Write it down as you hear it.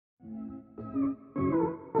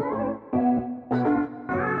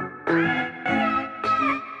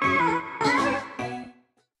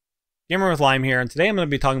Gamer with Lyme here, and today I'm going to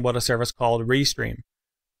be talking about a service called Restream.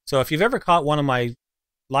 So if you've ever caught one of my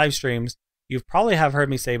live streams, you've probably have heard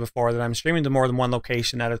me say before that I'm streaming to more than one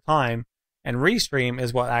location at a time, and Restream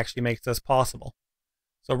is what actually makes this possible.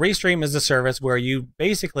 So Restream is a service where you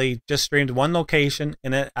basically just stream to one location,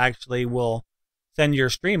 and it actually will send your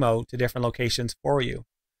stream out to different locations for you.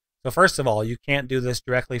 So first of all, you can't do this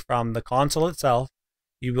directly from the console itself.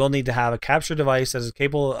 You will need to have a capture device that is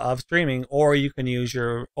capable of streaming, or you can use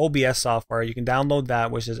your OBS software. You can download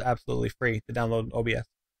that, which is absolutely free to download OBS.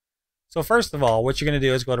 So first of all, what you're going to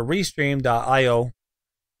do is go to restream.io. You're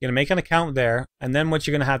going to make an account there, and then what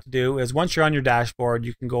you're going to have to do is once you're on your dashboard,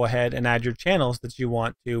 you can go ahead and add your channels that you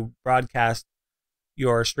want to broadcast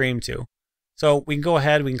your stream to. So we can go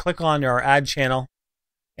ahead, we can click on our add channel,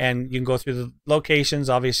 and you can go through the locations.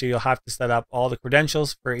 Obviously, you'll have to set up all the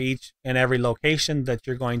credentials for each and every location that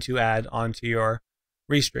you're going to add onto your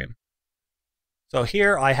Restream. So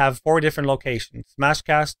here I have 4 different locations: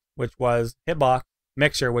 Smashcast, which was Hitbox;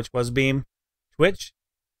 Mixer, which was Beam; Twitch,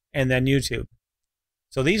 and then YouTube.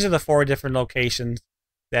 So these are the 4 different locations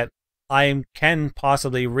that I can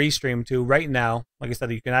possibly Restream to right now. Like I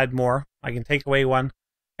said, you can add more. I can take away one.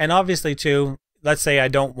 And obviously, too, let's say I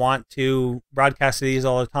don't want to broadcast these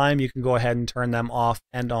all the time, you can go ahead and turn them off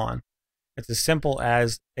and on. It's as simple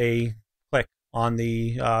as a click on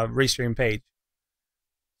the Restream page.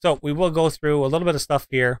 So we will go through a little bit of stuff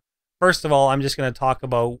here. First of all, I'm just going to talk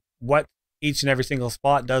about what each and every single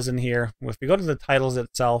spot does in here. If we go to the titles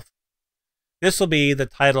itself, this will be the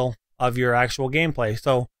title of your actual gameplay.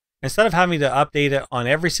 So instead of having to update it on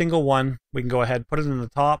every single one, we can go ahead and put it in the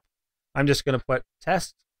top. I'm just going to put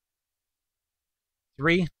test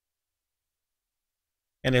 3,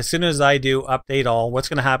 and as soon as I do update all, what's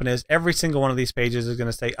going to happen is every single one of these pages is going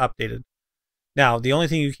to stay updated. Now, the only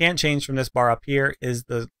thing you can't change from this bar up here is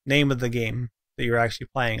the name of the game that you're actually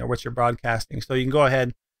playing or what you're broadcasting. So you can go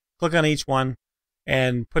ahead, click on each one,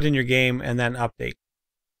 and put in your game and then update.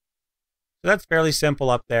 So that's fairly simple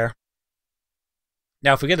up there.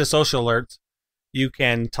 Now, if we get to social alerts, you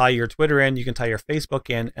can tie your Twitter in, you can tie your Facebook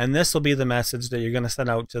in, and this will be the message that you're going to send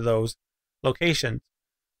out to those locations.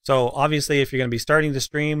 So obviously, if you're going to be starting to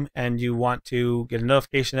stream and you want to get a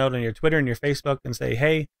notification out on your Twitter and your Facebook and say,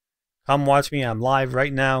 hey, come watch me, I'm live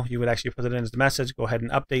right now, you would actually put it in as the message, go ahead and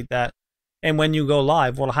update that. And when you go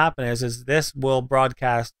live, what will happen is this will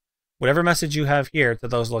broadcast whatever message you have here to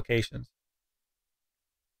those locations.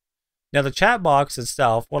 Now the chat box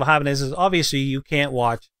itself, what will happen is obviously you can't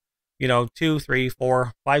watch, 2, 3,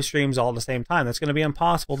 4, 5 streams all at the same time. That's going to be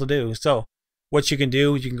impossible to do. So what you can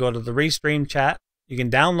do, you can go to the Restream chat, you can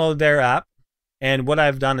download their app, and what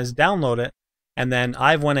I've done is download it, and then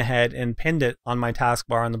I've went ahead and pinned it on my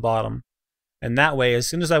taskbar on the bottom. And that way, as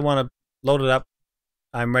soon as I want to load it up,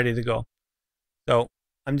 I'm ready to go. So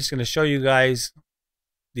I'm just going to show you guys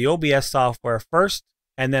the OBS software first,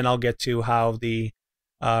 and then I'll get to how the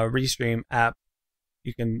Restream app,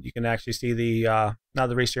 you can actually see the, not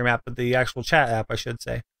the Restream app, but the actual chat app, I should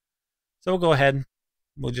say. So we'll go ahead,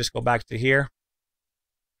 we'll just go back to here.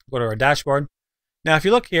 Go to our dashboard. Now, if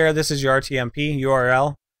you look here, this is your RTMP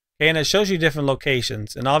URL, okay, and it shows you different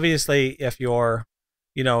locations. And obviously, if you're,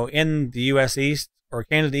 in the US East or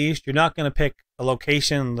Canada East, you're not going to pick a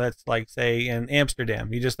location that's like, say, in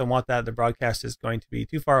Amsterdam. You just don't want that. The broadcast is going to be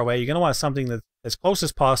too far away. You're going to want something that's as close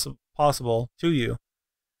as possible to you.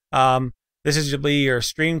 This is usually your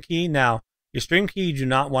stream key. Now, your stream key you do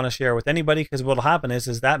not want to share with anybody, because what will happen is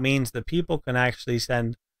that means that people can actually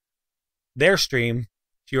send their stream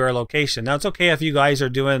to your location. Now, it's okay if you guys are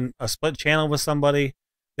doing a split channel with somebody,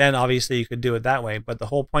 then obviously you could do it that way. But the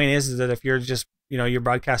whole point is that if you're just, you're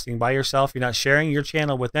broadcasting by yourself, you're not sharing your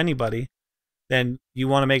channel with anybody, then you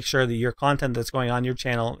want to make sure that your content that's going on your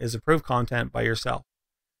channel is approved content by yourself.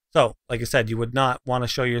 So, like I said, you would not want to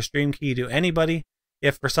show your stream key to anybody.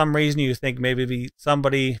 If for some reason you think maybe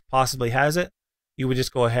somebody possibly has it, you would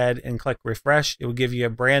just go ahead and click refresh. It will give you a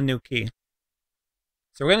brand new key.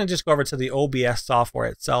 So we're going to just go over to the OBS software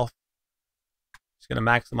itself. Just going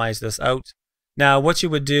to maximize this out. Now, what you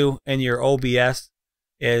would do in your OBS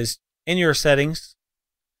is in your settings.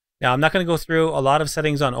 Now, I'm not going to go through a lot of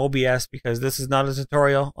settings on OBS because this is not a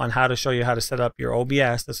tutorial on how to show you how to set up your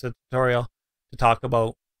OBS. This is a tutorial to talk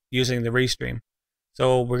about using the Restream.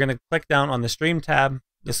 So we're going to click down on the Stream tab.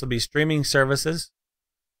 This will be Streaming Services.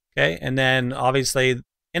 Okay, and then obviously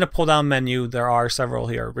in a pull-down menu, there are several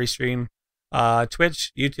here. Restream,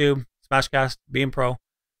 Twitch, YouTube, Smashcast, Beam Pro.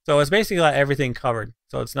 So it's basically got everything covered.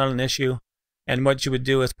 So it's not an issue. And what you would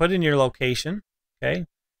do is put in your location. Okay,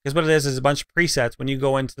 because what it is a bunch of presets. When you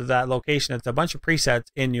go into that location, it's a bunch of presets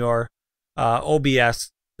in your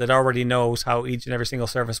OBS that already knows how each and every single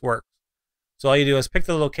service works. So all you do is pick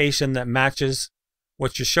the location that matches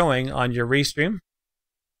what you're showing on your Restream,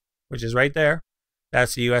 which is right there.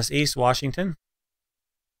 That's the US East, Washington.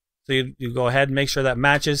 So you go ahead and make sure that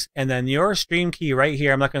matches, and then your stream key right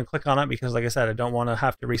here, I'm not going to click on it because like I said, I don't want to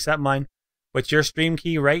have to reset mine, but your stream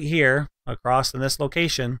key right here across in this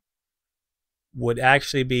location would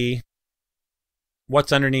actually be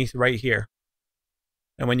what's underneath right here.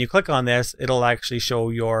 And when you click on this, it'll actually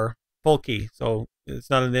show your full key. So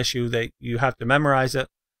it's not an issue that you have to memorize it.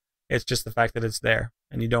 It's just the fact that it's there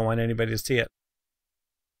and you don't want anybody to see it.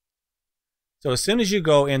 So as soon as you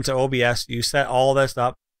go into OBS, you set all this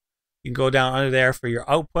up. You can go down under there for your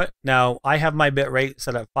output. Now, I have my bit rate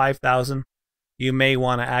set at 5,000. You may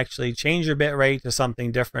want to actually change your bit rate to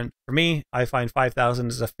something different. For me, I find 5,000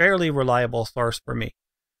 is a fairly reliable source for me.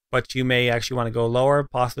 But you may actually want to go lower,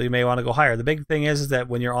 possibly you may want to go higher. The big thing is that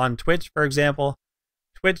when you're on Twitch, for example,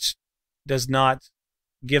 Twitch does not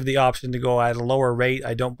give the option to go at a lower rate,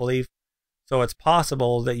 I don't believe. So it's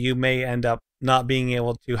possible that you may end up not being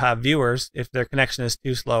able to have viewers if their connection is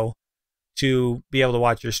too slow to be able to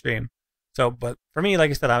watch your stream. So, but for me, like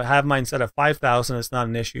I said, I have mine set at 5,000. It's not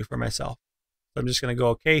an issue for myself. So I'm just going to go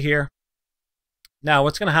OK here. Now,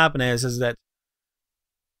 what's going to happen is that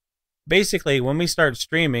basically when we start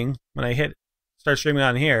streaming, when I hit start streaming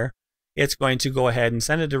on here, it's going to go ahead and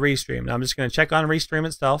send it to Restream. Now I'm just going to check on Restream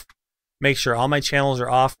itself, make sure all my channels are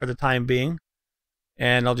off for the time being.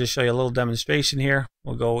 And I'll just show you a little demonstration here.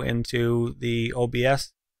 We'll go into the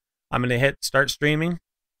OBS. I'm going to hit start streaming.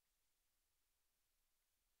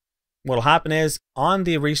 What'll happen is on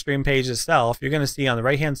the Restream page itself, you're going to see on the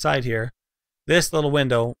right hand side here, this little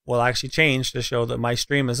window will actually change to show that my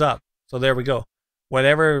stream is up. So there we go.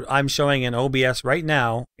 Whatever I'm showing in OBS right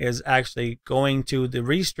now is actually going to the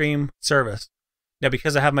Restream service. Now,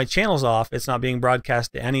 because I have my channels off, it's not being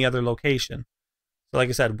broadcast to any other location. So like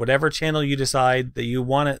I said, whatever channel you decide that you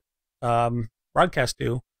want it broadcast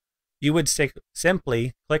to, you would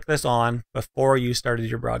simply click this on before you started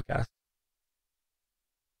your broadcast.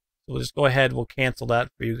 So we'll just go ahead, we'll cancel that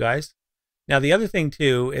for you guys. Now the other thing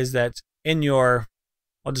too is that in your,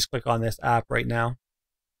 I'll just click on this app right now.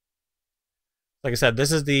 Like I said,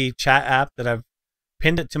 this is the chat app that I've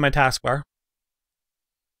pinned it to my taskbar.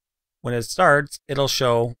 When it starts, it'll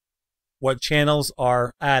show what channels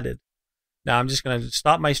are added. Now I'm just going to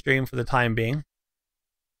stop my stream for the time being,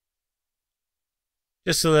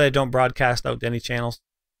 just so that I don't broadcast out to any channels.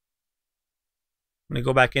 I'm going to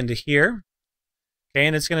go back into here, okay,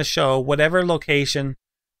 and it's going to show whatever location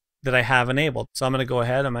that I have enabled. So I'm going to go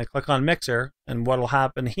ahead, I'm going to click on Mixer, and what will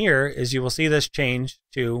happen here is you will see this change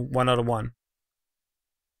to 1 out of 1.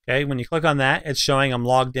 Okay, when you click on that, it's showing I'm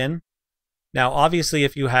logged in. Now, obviously,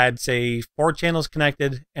 if you had, say, 4 channels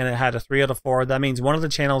connected and it had a 3 out of 4, that means one of the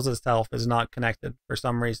channels itself is not connected for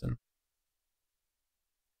some reason.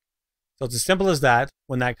 So it's as simple as that.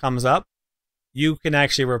 When that comes up, you can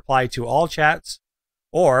actually reply to all chats,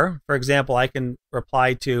 or, for example, I can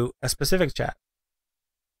reply to a specific chat.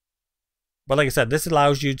 But like I said, this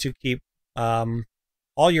allows you to keep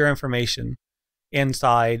all your information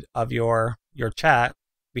inside of your chat,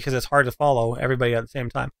 because it's hard to follow everybody at the same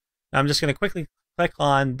time. Now I'm just going to quickly click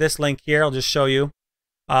on this link here. I'll just show you.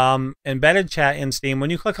 Embedded chat in Steam. When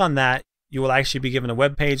you click on that, you will actually be given a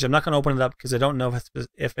web page. I'm not going to open it up because I don't know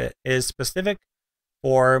if it is specific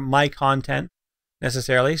for my content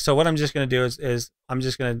necessarily. So what I'm just going to do is I'm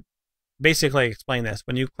just going to basically explain this.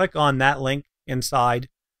 When you click on that link inside,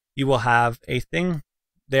 you will have a thing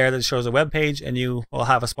there that shows a web page, and you will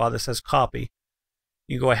have a spot that says copy.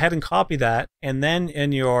 You go ahead and copy that, and then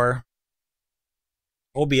in your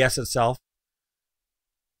OBS itself,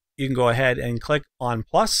 you can go ahead and click on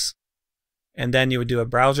plus, and then you would do a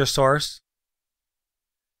browser source.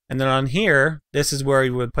 And then on here, this is where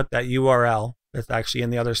you would put that URL that's actually in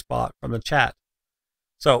the other spot from the chat.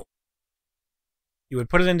 So you would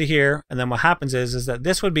put it into here, and then what happens is that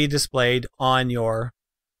this would be displayed on your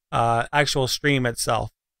actual stream itself.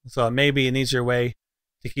 So it may be an easier way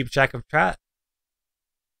to keep track of chat.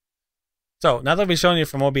 So now that we've shown you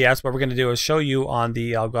from OBS, what we're going to do is show you on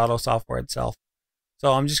the Elgato software itself.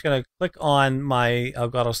 So I'm just going to click on my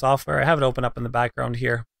Elgato software. I have it open up in the background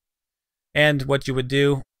here. And what you would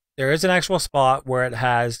do, there is an actual spot where it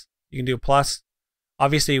has, you can do plus.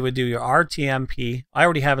 Obviously you would do your RTMP. I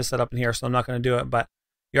already have it set up in here, so I'm not going to do it. But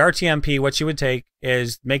your RTMP, what you would take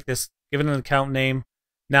is make this, give it an account name.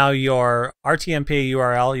 Now your RTMP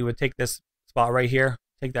URL, you would take this spot right here,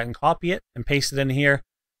 take that and copy it and paste it in here.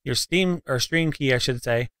 Your Steam or stream key, I should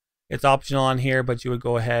say, It's optional on here, but you would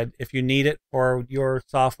go ahead if you need it for your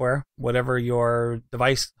software, whatever your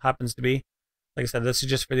device happens to be. Like I said, this is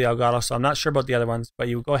just for the Elgato, so I'm not sure about the other ones, but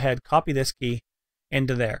you would go ahead, copy this key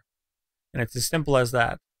into there. And it's as simple as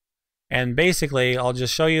that. And basically, I'll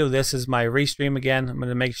just show you, this is my Restream again. I'm going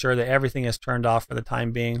to make sure that everything is turned off for the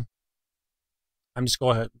time being. I'm just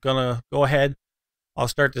going to go ahead. I'll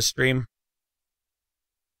start the stream.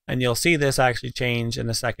 And you'll see this actually change in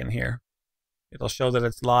a second here. It'll show that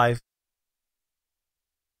it's live.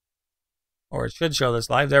 Or it should show this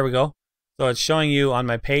live. There we go. So it's showing you on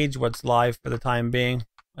my page what's live for the time being.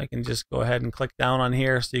 I can just go ahead and click down on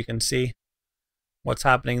here so you can see what's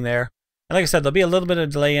happening there. And like I said, there'll be a little bit of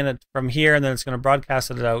delay in it from here, and then it's going to broadcast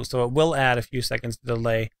it out. So it will add a few seconds of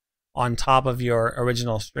delay on top of your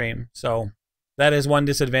original stream. So that is one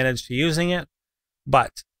disadvantage to using it,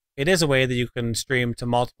 but it is a way that you can stream to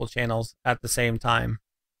multiple channels at the same time.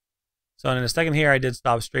 So in a second here, I did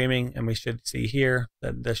stop streaming, and we should see here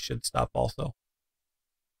that this should stop also.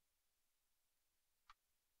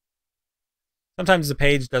 Sometimes the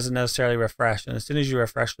page doesn't necessarily refresh, and as soon as you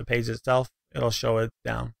refresh the page itself, it'll show it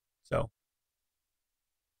down. So,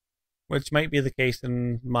 which might be the case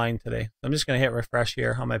in mine today. So I'm just going to hit refresh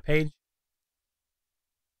here on my page,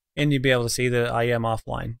 and you'll be able to see that I am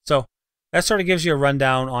offline. So that sort of gives you a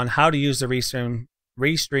rundown on how to use the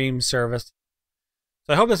Restream service.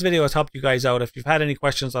 So I hope this video has helped you guys out. If you've had any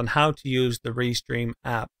questions on how to use the Restream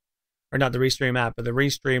app, or not the Restream app, but the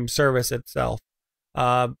Restream service itself,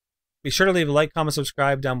 be sure to leave a like, comment,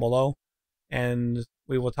 subscribe down below, and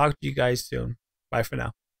we will talk to you guys soon. Bye for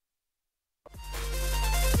now.